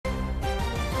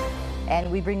And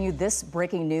we bring you this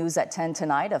breaking news at 10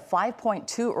 tonight, a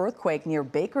 5.2 earthquake near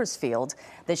Bakersfield.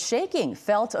 The shaking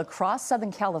felt across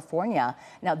Southern California.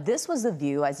 Now, this was the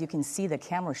view, as you can see the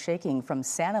camera shaking, from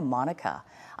Santa Monica.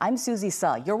 I'm Susie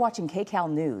Suh. You're watching KCAL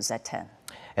News at 10.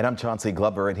 And I'm Chauncey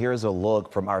Glover, and here's a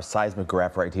look from our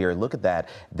seismograph right here. Look at that.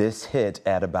 This hit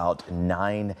at about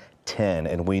 9:10,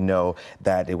 and we know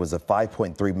that it was a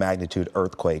 5.3 magnitude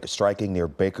earthquake striking near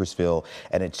Bakersfield,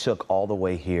 and it shook all the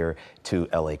way here to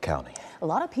LA County. A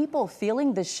lot of people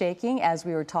feeling the shaking as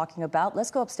we were talking about.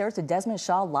 Let's go upstairs to Desmond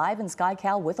Shaw live in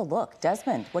SkyCal with a look.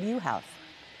 Desmond, what do you have?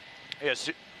 Yes,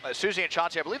 Susie and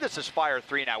Chauncey, I believe this is Fire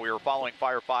 3 now. We were following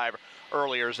Fire 5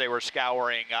 earlier as they were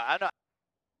scouring.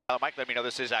 Mike let me know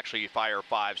this is actually Fire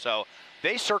 5. So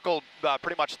they circled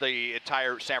pretty much the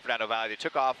entire San Fernando Valley. They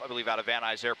took off, I believe, out of Van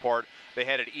Nuys Airport. They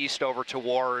headed east over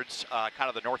towards kind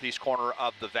of the northeast corner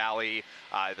of the valley,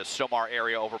 the Somar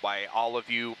area over by Olive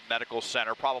Medical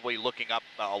Center, probably looking up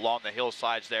along the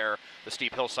hillsides there, the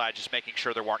steep hillside, just making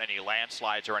sure there weren't any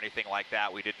landslides or anything like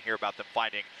that. We didn't hear about them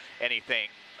finding anything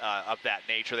of that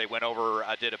nature. They went over,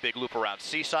 did a big loop around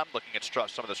CSUM, looking at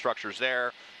some of the structures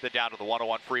there, then down to the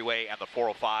 101 freeway and the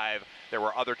 405. There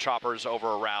were other choppers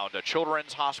over around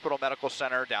Children's Hospital Medical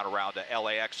Center, down around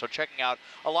LAX. So checking out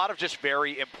a lot of just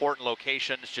very important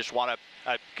locations. Just want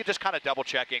to just kind of double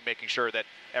checking, making sure that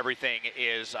everything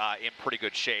is in pretty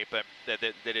good shape and that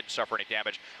they didn't suffer any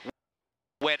damage.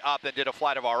 Went up and did a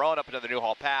flight of our own up into the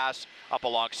Newhall Pass, up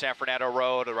along San Fernando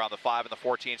Road, around the 5 and the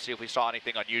 14, see if we saw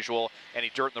anything unusual, any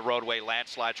dirt in the roadway,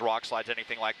 landslides, rock slides,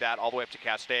 anything like that, all the way up to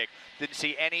Castaic. Didn't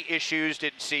see any issues,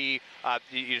 didn't see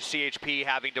CHP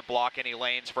having to block any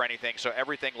lanes for anything, so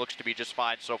everything looks to be just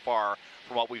fine so far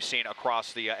from what we've seen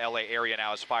across the LA area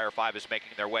now as Fire 5 is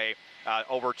making their way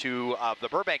over to the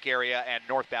Burbank area and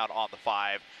northbound on the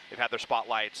 5. They've had their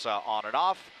spotlights on and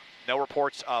off. No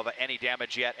reports of any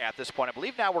damage yet at this point. I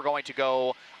believe now we're going to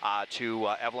go to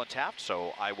Evelyn Taft,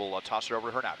 so I will toss it over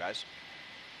to her now, guys.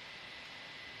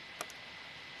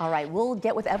 All right, we'll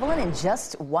get with Evelyn in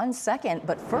just 1 second,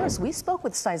 but first, we spoke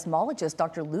with seismologist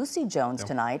Dr. Lucy Jones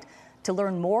tonight to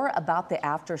learn more about the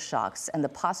aftershocks and the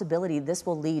possibility this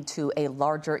will lead to a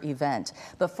larger event.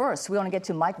 But first, we want to get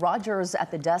to Mike Rogers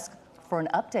at the desk for an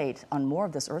update on more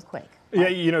of this earthquake. Yeah,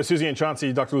 you know, Susie and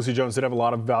Chauncey, Dr. Lucy Jones did have a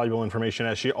lot of valuable information,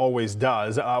 as she always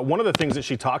does. One of the things that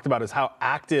she talked about is how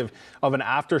active of an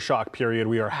aftershock period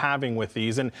we are having with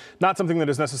these, and not something that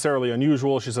is necessarily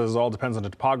unusual. She says it all depends on the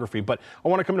topography, but I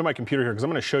want to come to my computer here because I'm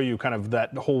going to show you kind of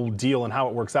that whole deal and how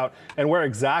it works out and where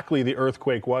exactly the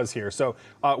earthquake was here. So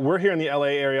we're here in the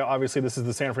LA area. Obviously, this is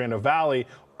the San Fernando Valley.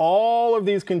 All of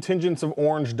these contingents of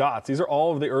orange dots, these are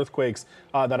all of the earthquakes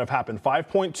that have happened.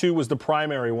 5.2 was the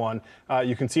primary one.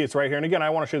 You can see it's right here. And again,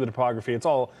 I want to show you the topography. It's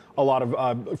all a lot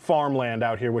of farmland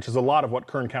out here, which is a lot of what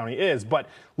Kern County is. But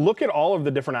look at all of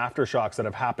the different aftershocks that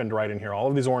have happened right in here. All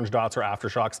of these orange dots are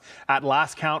aftershocks. At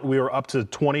last count, we were up to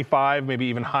 25, maybe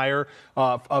even higher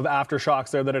of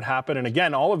aftershocks there that had happened. And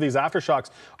again, all of these aftershocks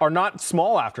are not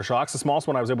small aftershocks. The smallest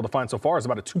one I was able to find so far is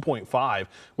about a 2.5,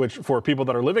 which for people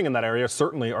that are living in that area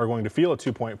certainly are going to feel a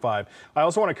 2.5. I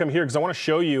also want to come here because I want to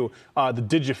show you the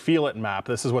Did You Feel It map.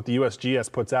 This is what the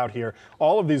USGS puts out here.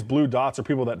 All of these blue dots are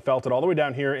people that felt it all the way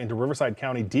down here into Riverside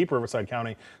County, deep Riverside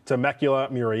County, to Temecula,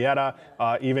 Murrieta,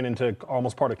 even into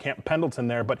almost part of Camp Pendleton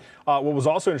there. But what was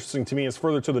also interesting to me is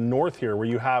further to the north here, where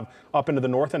you have up into the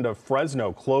north end of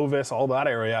Fresno, Clovis, all that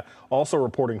area, also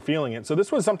reporting feeling it. So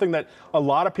this was something that a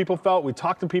lot of people felt. We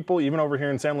talked to people even over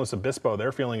here in San Luis Obispo,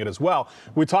 they're feeling it as well.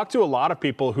 We talked to a lot of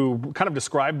people who kind of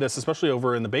described this, especially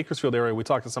over in the Bakersfield area. We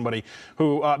talked to somebody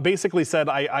who basically said,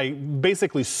 I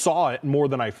basically saw it more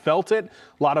than I felt it.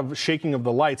 A lot of shaking of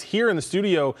the lights. Here in the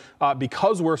studio,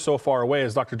 because we're so far away,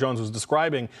 as Dr. Jones was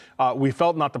describing, we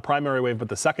felt not the primary wave, but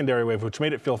the secondary wave, which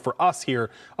made it feel for us here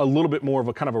a little bit more of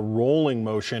a kind of a rolling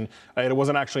motion. It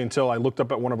wasn't actually until I looked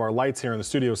up at one of our lights here in the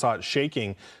studio, saw it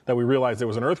shaking, that we realized there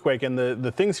was an earthquake. And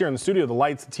the things here in the studio, the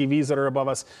lights, the TVs that are above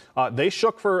us, they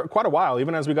shook for quite a while.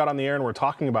 Even as we got on the air and we're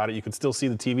talking about it, you could still see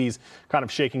the TVs kind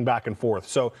of shaking back and forth.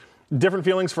 So different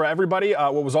feelings for everybody.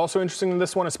 What was also interesting in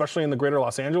this one, especially in the greater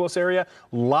Los Angeles area,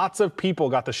 lots of people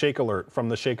got the shake alert from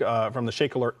the Shake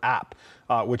Alert app,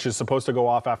 which is supposed to go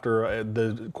off after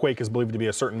the quake is believed to be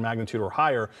a certain magnitude or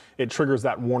higher. It triggers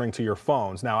that warning to your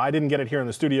phones. Now, I didn't get it here in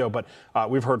the studio, but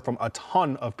we've heard from a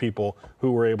ton of people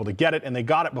who were able to get it, and they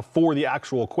got it before the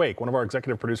actual quake. One of our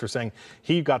executive producers saying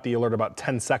he got the alert about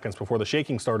 10 seconds before the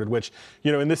shaking started, which,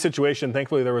 you know, in this situation,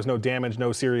 thankfully there was no damage,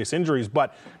 no serious injuries,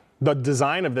 but the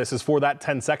design of this is for that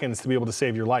 10 seconds to be able to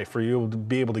save your life, for you to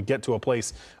be able to get to a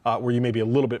place where you may be a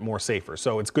little bit more safer.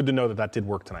 So it's good to know that that did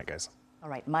work tonight, guys. All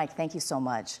right, Mike, thank you so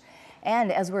much.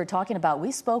 And as we were talking about,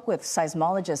 we spoke with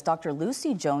seismologist Dr.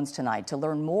 Lucy Jones tonight to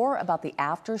learn more about the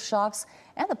aftershocks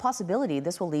and the possibility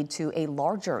this will lead to a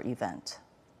larger event.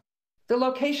 The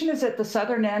location is at the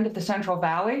southern end of the Central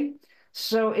Valley,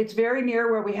 so it's very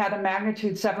near where we had a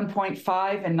magnitude 7.5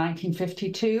 in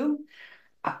 1952.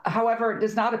 However, it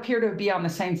does not appear to be on the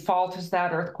same fault as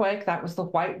that earthquake. That was the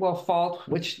White Wolf Fault,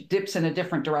 which dips in a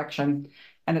different direction,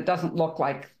 and it doesn't look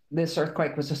like this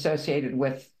earthquake was associated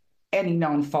with any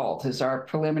known fault, is our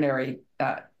preliminary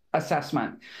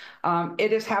assessment.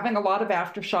 It is having a lot of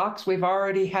aftershocks. We've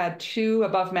already had 2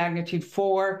 above magnitude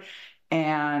 4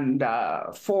 and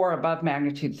 4 above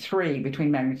magnitude 3,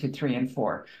 between magnitude 3 and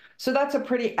 4. So that's a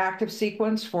pretty active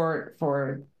sequence for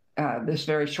this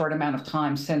very short amount of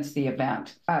time since the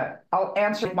event. I'll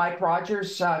answer Mike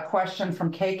Rogers' question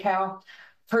from KCAL.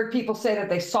 Heard people say that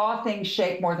they saw things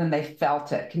shake more than they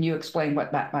felt it. Can you explain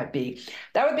what that might be?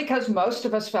 That would be because most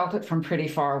of us felt it from pretty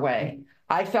far away.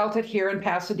 I felt it here in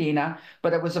Pasadena,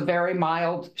 but it was a very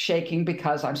mild shaking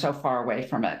because I'm so far away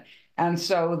from it. And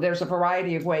so there's a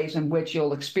variety of ways in which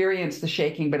you'll experience the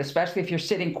shaking, but especially if you're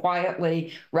sitting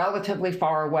quietly, relatively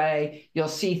far away, you'll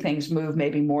see things move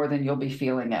maybe more than you'll be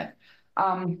feeling it.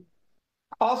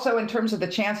 Also, in terms of the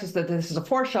chances that this is a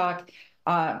foreshock,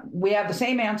 we have the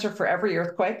same answer for every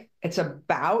earthquake. It's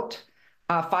about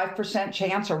a 5%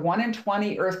 chance, or 1 in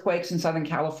 20 earthquakes in Southern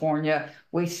California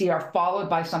we see are followed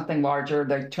by something larger.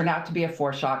 They turn out to be a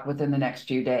foreshock within the next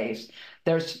few days.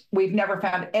 We've never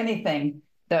found anything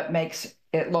that makes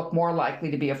it look more likely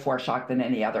to be a foreshock than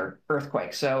any other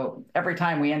earthquake. So every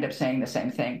time we end up saying the same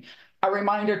thing. A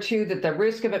reminder, too, that the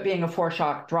risk of it being a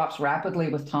foreshock drops rapidly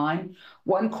with time.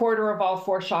 1/4 of all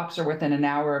foreshocks are within an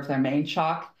hour of their main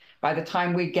shock. By the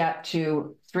time we get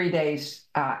to 3 days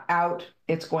out,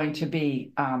 it's going to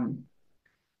be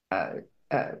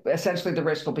essentially the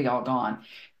risk will be all gone.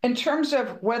 In terms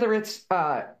of whether it's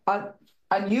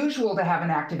unusual to have an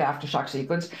active aftershock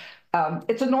sequence,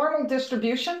 it's a normal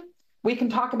distribution. We can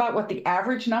talk about what the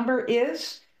average number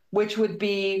is, which would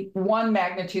be 1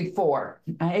 magnitude 4,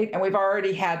 right? And we've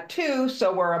already had 2,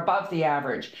 so we're above the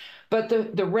average. But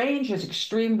the range is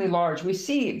extremely large. We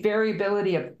see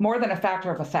variability of more than a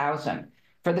factor of 1,000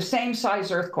 for the same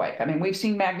size earthquake. I mean, we've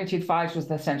seen magnitude 5s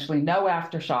with essentially no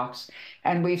aftershocks,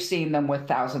 and we've seen them with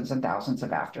thousands and thousands of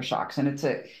aftershocks, and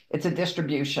it's a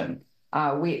distribution.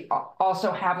 We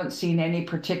also haven't seen any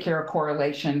particular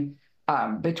correlation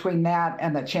between that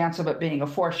and the chance of it being a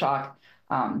foreshock.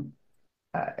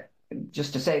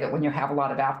 Just to say that when you have a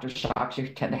lot of aftershocks, you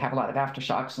tend to have a lot of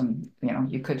aftershocks, and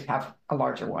you could have a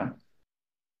larger one.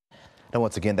 And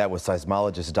once again, that was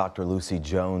seismologist Dr. Lucy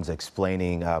Jones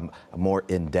explaining more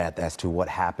in depth as to what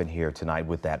happened here tonight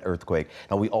with that earthquake.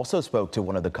 Now, we also spoke to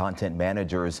one of the content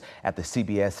managers at the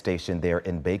CBS station there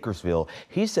in Bakersfield.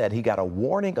 He said he got a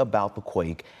warning about the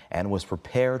quake and was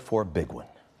prepared for a big one.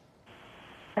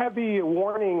 I had the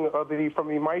warning from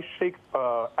the My Shake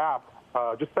app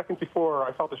just seconds before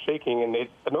I felt the shaking, and it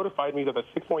notified me that the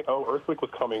 6.0 earthquake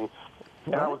was coming.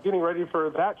 And I was getting ready for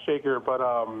that shaker, but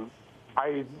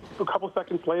a couple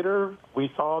seconds later, we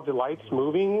saw the lights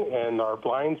moving and our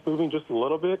blinds moving just a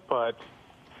little bit, but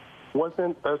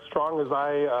wasn't as strong as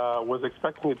I was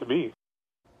expecting it to be.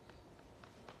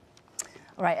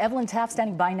 All right, Evelyn Taft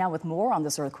standing by now with more on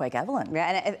this earthquake. Evelyn.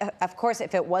 Yeah, and of course,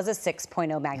 if it was a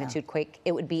 6.0 magnitude quake,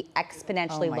 it would be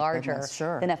exponentially larger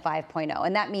than a 5.0.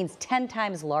 And that means 10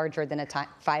 times larger than a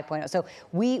 5.0. So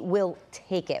we will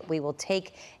take it. We will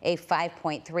take a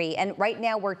 5.3. And right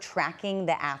now we're tracking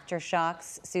the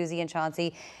aftershocks, Susie and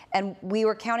Chauncey, and we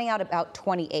were counting out about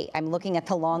 28. I'm looking at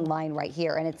the long line right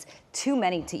here, and it's too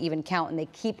many to even count, and they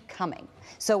keep coming.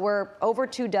 So we're over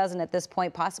 24 at this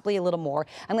point, possibly a little more.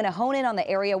 I'm going to hone in on the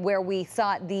area where we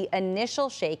saw the initial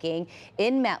shaking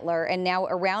in Mettler, and now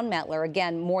around Mettler,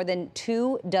 again, more than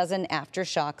 24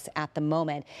 aftershocks at the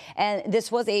moment. And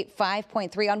this was a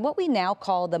 5.3 on what we now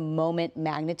call the moment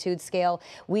magnitude scale.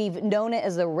 We've known it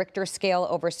as the Richter scale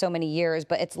over so many years,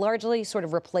 but it's largely sort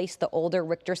of replaced the older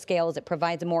Richter scales. It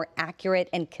provides a more accurate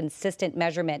and consistent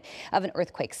measurement of an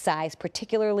earthquake size,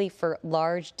 particularly for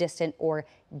large, distant, or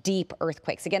deep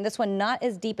earthquakes. Again, this one not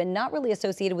as deep and not really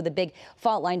associated with a big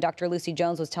fault line. Dr. Lucy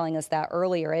Jones was telling us that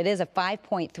earlier. It is a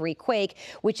 5.3 quake,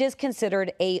 which is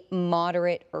considered a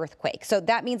moderate earthquake. So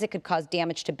that means it could cause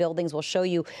damage to buildings. We'll show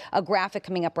you a graphic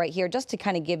coming up right here just to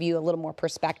kind of give you a little more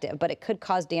perspective. But it could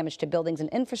cause damage to buildings and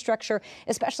infrastructure,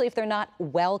 especially if they're not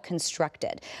well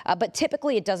constructed. But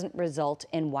typically it doesn't result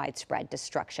in widespread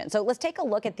destruction. So let's take a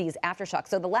look at these aftershocks.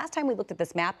 So the last time we looked at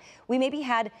this map, we maybe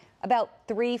had about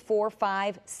 3, 4,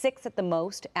 5, 6 at the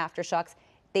most aftershocks.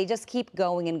 They just keep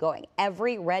going and going.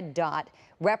 Every red dot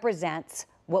represents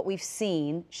what we've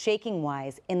seen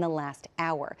shaking-wise in the last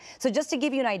hour. So just to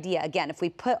give you an idea, again, if we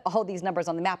put all these numbers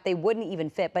on the map, they wouldn't even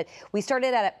fit, but we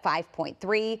started out at 5.3,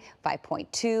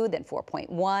 5.2, then 4.1,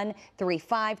 3.5,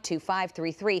 2.5,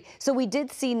 3.3. So we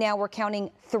did see, now we're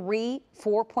counting 3,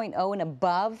 4.0 and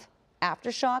above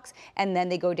aftershocks, and then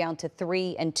they go down to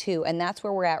 3 and 2, and that's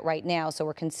where we're at right now. So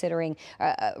we're considering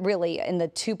really in the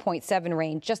 2.7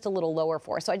 range, just a little lower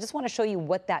for us. So I just want to show you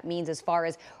what that means as far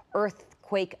as earthquake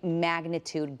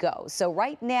magnitude goes. So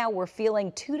right now we're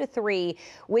feeling 2 to 3,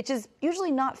 which is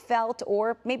usually not felt,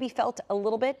 or maybe felt a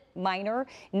little bit minor,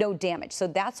 no damage. So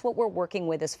that's what we're working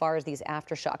with as far as these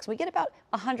aftershocks. We get about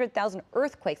 100,000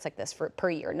 earthquakes like this per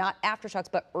year, not aftershocks,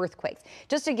 but earthquakes.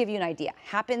 Just to give you an idea,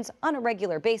 happens on a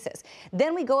regular basis.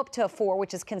 Then we go up to a 4,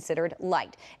 which is considered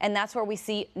light, and that's where we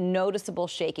see noticeable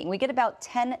shaking. We get about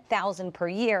 10,000 per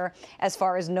year as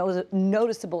far as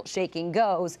noticeable shaking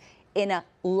goes in a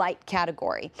light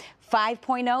category.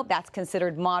 5.0, that's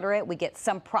considered moderate. We get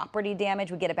some property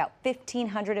damage. We get about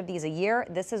 1,500 of these a year.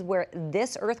 This is where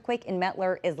this earthquake in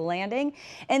Mettler is landing.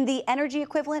 And the energy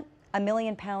equivalent, 1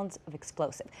 million pounds of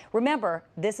explosive. Remember,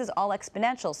 this is all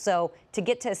exponential. So to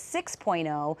get to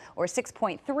 6.0 or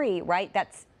 6.3, right,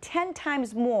 that's 10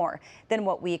 times more than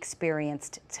what we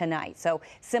experienced tonight. So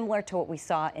similar to what we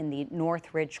saw in the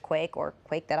Northridge quake, or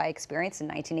quake that I experienced in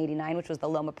 1989, which was the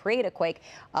Loma Prieta quake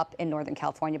up in Northern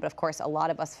California. But of course, a lot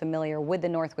of us familiar with the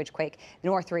Northridge quake,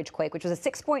 which was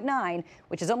a 6.9,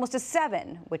 which is almost a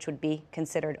 7, which would be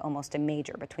considered almost a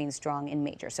major, between strong and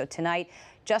major. So tonight,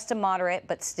 just a moderate,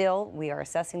 but still we are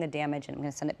assessing the damage, and I'm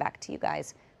going to send it back to you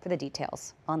guys for the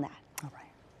details on that. All right.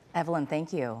 Evelyn,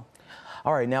 thank you.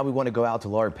 All right, now we want to go out to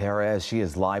Laurie Perez. She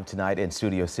is live tonight in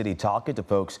Studio City talking to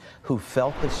folks who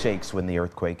felt the shakes when the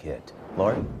earthquake hit.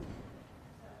 Laurie?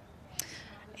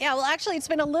 Yeah, well, actually, it's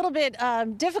been a little bit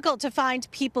difficult to find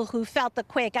people who felt the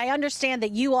quake. I understand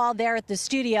that you all there at the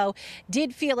studio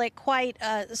did feel it quite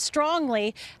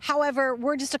strongly. However,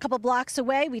 we're just a couple blocks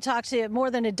away. We talked to more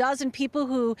than a dozen people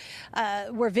who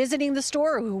were visiting the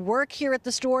store, or who work here at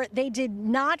the store. They did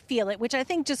not feel it, which I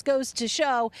think just goes to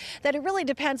show that it really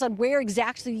depends on where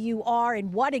exactly you are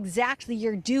and what exactly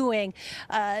you're doing,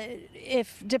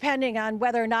 depending on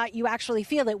whether or not you actually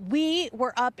feel it. We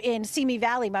were up in Simi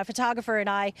Valley. My photographer and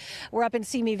I were up in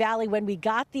Simi Valley when we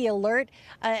got the alert,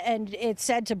 and it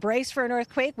said to brace for an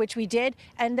earthquake, which we did,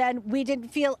 and then we didn't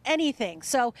feel anything.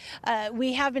 So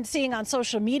we have been seeing on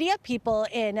social media people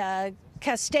in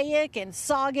Castaic and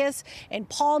Saugus and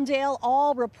Palmdale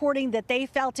all reporting that they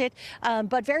felt it,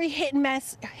 but very hit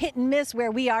and miss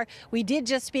where we are. We did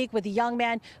just speak with a young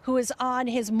man who is on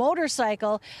his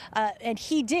motorcycle, and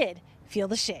he did feel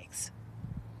the shakes.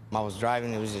 I was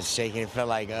driving, it was just shaking. It felt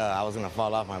like I was going to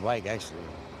fall off my bike, actually.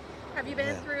 Have you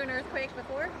been through an earthquake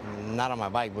before? Not on my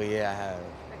bike, but yeah, I have.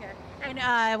 Okay.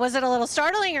 And was it a little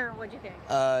startling, or what'd you think?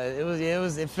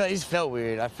 It just felt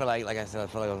weird. I felt like I said, I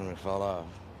felt like I was going to fall off.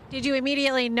 Did you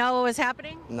immediately know what was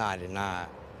happening? No, I did not.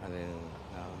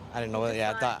 I didn't know.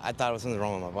 Yeah, I thought it was something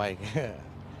wrong with my bike.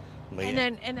 But and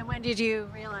yeah. then when did you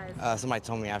realize? Somebody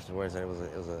told me afterwards that it was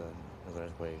an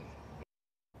earthquake.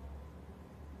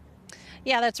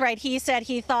 Yeah, that's right. He said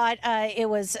he thought it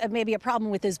was maybe a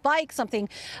problem with his bike, some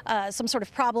sort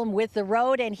of problem with the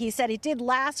road. And he said it did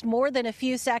last more than a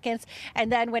few seconds.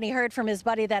 And then when he heard from his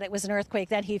buddy that it was an earthquake,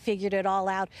 then he figured it all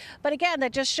out. But again,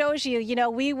 that just shows you,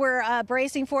 we were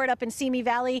bracing for it up in Simi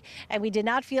Valley, and we did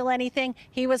not feel anything.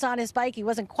 He was on his bike. He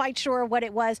wasn't quite sure what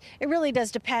it was. It really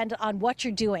does depend on what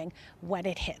you're doing when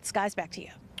it hits. Guys, back to you.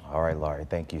 All right, Laurie,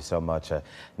 thank you so much.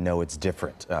 No, it's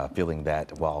different feeling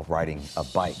that while riding a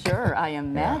bike. Sure, I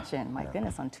imagine. Yeah. My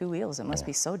goodness, on 2 wheels, it must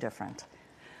be so different.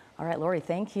 All right, Laurie,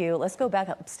 thank you. Let's go back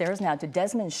upstairs now to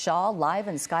Desmond Shaw, live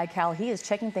in KCAL. He is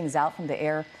checking things out from the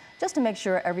air just to make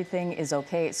sure everything is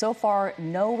okay. So far,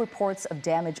 no reports of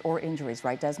damage or injuries,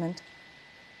 right, Desmond?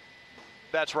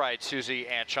 That's right, Susie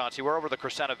and Chauncey. We're over the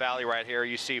Crescenta Valley right here.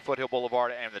 You see Foothill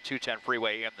Boulevard and the 210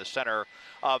 freeway in the center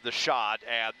of the shot.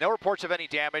 And no reports of any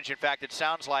damage. In fact, it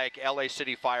sounds like LA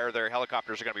City Fire, their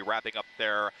helicopters are going to be wrapping up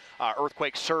their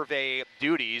earthquake survey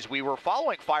duties. We were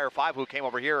following Fire 5, who came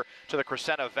over here to the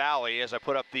Crescenta Valley as I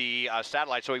put up the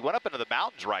satellite. So he went up into the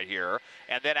mountains right here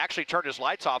and then actually turned his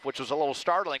lights off, which was a little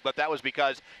startling, but that was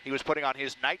because he was putting on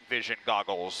his night vision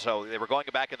goggles. So they were going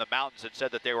back in the mountains and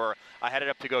said that they were headed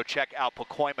up to go check out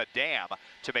Pacoima Dam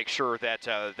to make sure that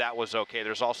that was okay.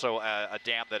 There's also a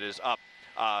dam that is up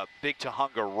Big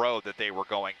Tahunga Road that they were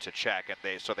going to check, and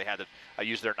they had to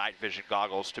use their night vision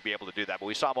goggles to be able to do that. But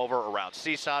we saw them over around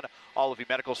CSUN, Olive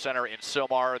Medical Center in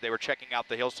Sylmar. They were checking out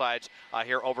the hillsides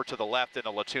here over to the left in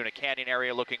the La Tuna Canyon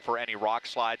area, looking for any rock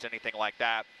slides, anything like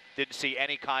that. Didn't see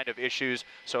any kind of issues.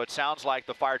 So it sounds like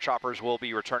the fire choppers will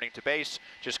be returning to base,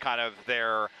 just kind of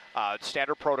their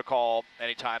standard protocol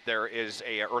anytime there is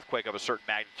a earthquake of a certain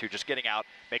magnitude, just getting out,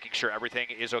 making sure everything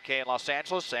is okay in Los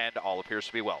Angeles, and all appears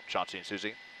to be well. Chauncey and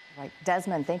Susie. Right.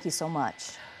 Desmond, thank you so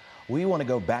much. We want to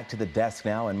go back to the desk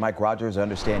now, and Mike Rogers, I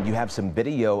understand you have some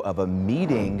video of a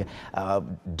meeting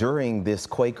during this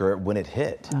quake or when it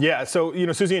hit. Yeah, so,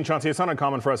 Susie and Chauncey, it's not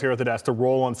uncommon for us here at the desk to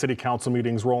roll on city council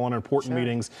meetings, roll on important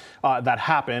meetings that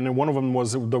happen, and one of them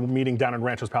was the meeting down in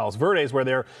Ranchos Palos Verdes where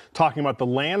they're talking about the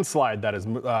landslide that is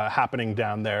happening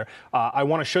down there. I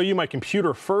want to show you my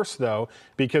computer first, though,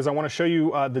 because I want to show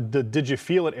you the Did You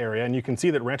Feel It area, and you can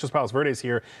see that Ranchos Palos Verdes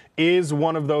here is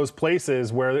one of those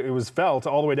places where it was felt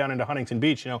all the way down into Huntington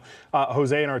Beach.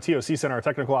 Jose in our TOC Center, our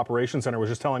Technical Operations Center, was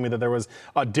just telling me that there was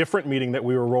a different meeting that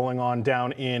we were rolling on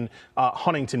down in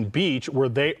Huntington Beach where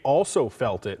they also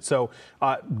felt it. So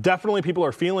definitely people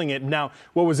are feeling it. Now,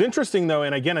 what was interesting, though,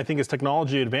 and again, I think as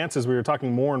technology advances, we were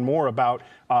talking more and more about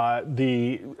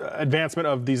the advancement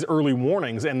of these early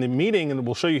warnings, and the meeting, and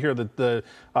we'll show you here that the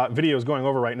video is going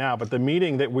over right now, but the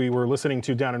meeting that we were listening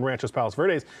to down in Ranchos Palos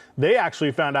Verdes, they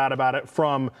actually found out about it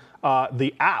from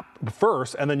the app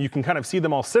first, and then you can kind of see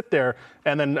them all sit there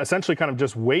and then essentially kind of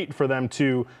just wait for them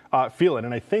to feel it.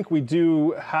 And I think we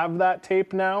do have that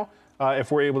tape now.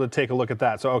 If we're able to take a look at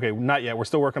that. So, okay, not yet. We're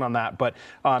still working on that. But,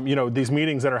 these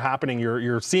meetings that are happening,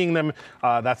 you're seeing them.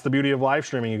 That's the beauty of live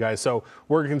streaming, you guys. So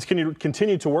we're going to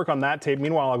continue to work on that tape.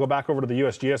 Meanwhile, I'll go back over to the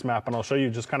USGS map, and I'll show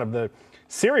you just kind of the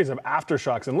series of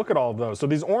aftershocks. And look at all of those. So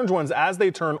these orange ones, as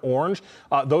they turn orange,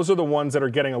 those are the ones that are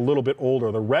getting a little bit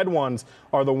older. The red ones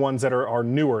are the ones that are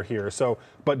newer here. So,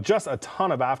 but just a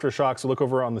ton of aftershocks. So look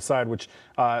over on the side, which,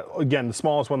 again, the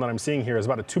smallest one that I'm seeing here is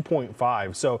about a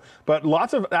 2.5. So, but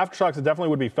lots of aftershocks that definitely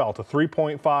would be felt. A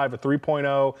 3.5, a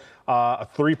 3.0, a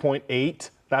 3.8.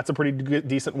 That's a pretty good,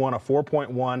 decent one. A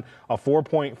 4.1, a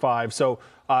 4.5. So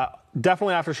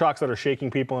definitely aftershocks that are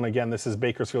shaking people. And again, this is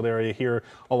Bakersfield area here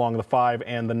along the 5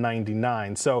 and the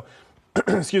 99. So,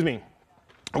 excuse me.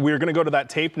 We're going to go to that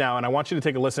tape now, and I want you to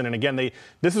take a listen. And again,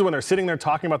 this is when they're sitting there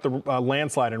talking about the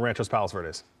landslide in Ranchos Palos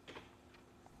Verdes.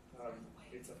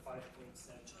 It's a 5.7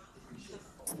 degree.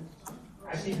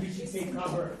 I think we should take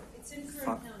cover. It's in Kern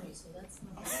County, so that's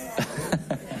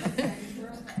not.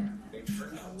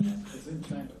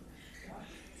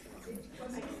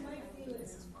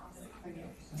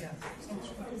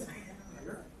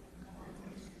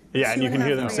 Yeah, and you can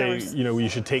hear them say, you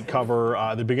should take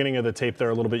cover. The beginning of the tape there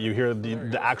a little bit, you hear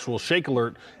the actual Shake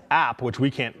Alert app, which we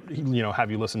can't,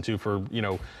 have you listen to for,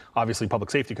 obviously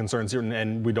public safety concerns,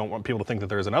 and we don't want people to think that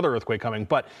there's another earthquake coming.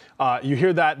 But you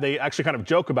hear that they actually kind of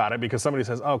joke about it because somebody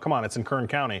says, oh, come on, it's in Kern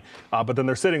County. But then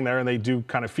they're sitting there and they do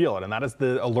kind of feel it. And that is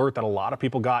the alert that a lot of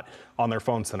people got on their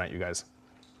phones tonight, you guys.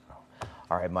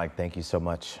 All right, Mike, thank you so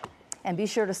much. And be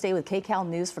sure to stay with KCAL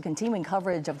News for continuing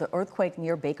coverage of the earthquake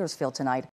near Bakersfield tonight.